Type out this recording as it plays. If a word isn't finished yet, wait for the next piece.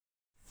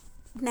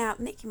Now,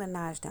 Nicki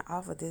Minaj done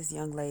offered this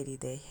young lady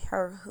that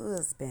her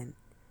husband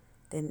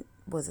then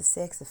was a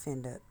sex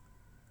offender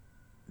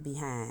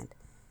behind.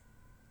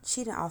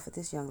 She done offered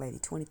this young lady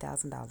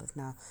 $20,000.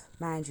 Now,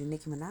 mind you,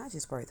 Nicki Minaj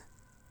is worth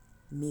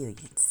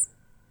millions.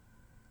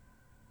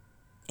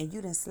 And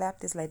you done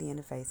slapped this lady in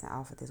the face and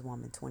offered this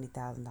woman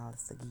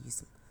 $20,000 to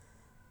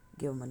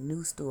give them a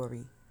new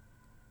story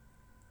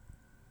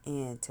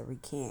and to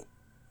recant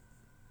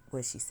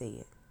what she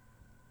said.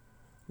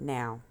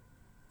 Now,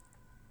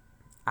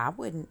 I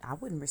wouldn't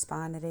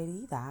respond to that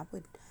either.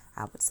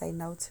 I would say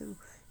no too.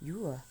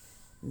 You a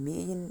 $1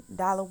 million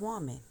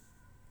woman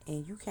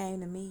and you came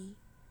to me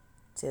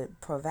to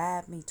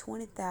provide me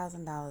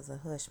 $20,000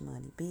 of hush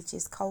money. Bitch,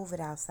 it's COVID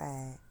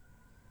outside.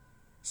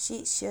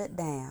 Shit shut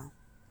down.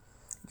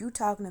 You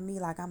talking to me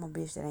like I'm a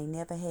bitch that ain't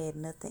never had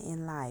nothing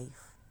in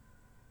life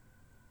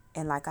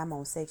and like I'm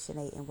on Section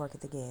 8 and work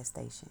at the gas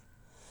station.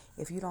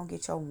 If you don't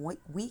get your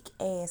weak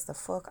ass the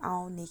fuck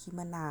on, Nicki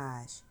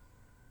Minaj,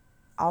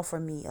 offer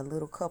me a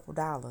little couple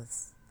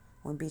dollars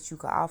when bitch you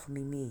could offer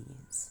me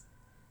millions.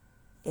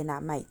 And I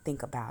might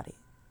think about it.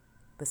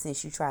 But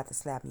since you tried to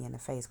slap me in the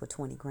face with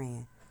 20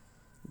 grand,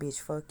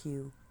 bitch, fuck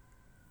you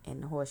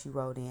and the horse you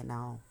rode in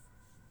on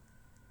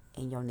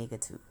and your nigga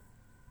too.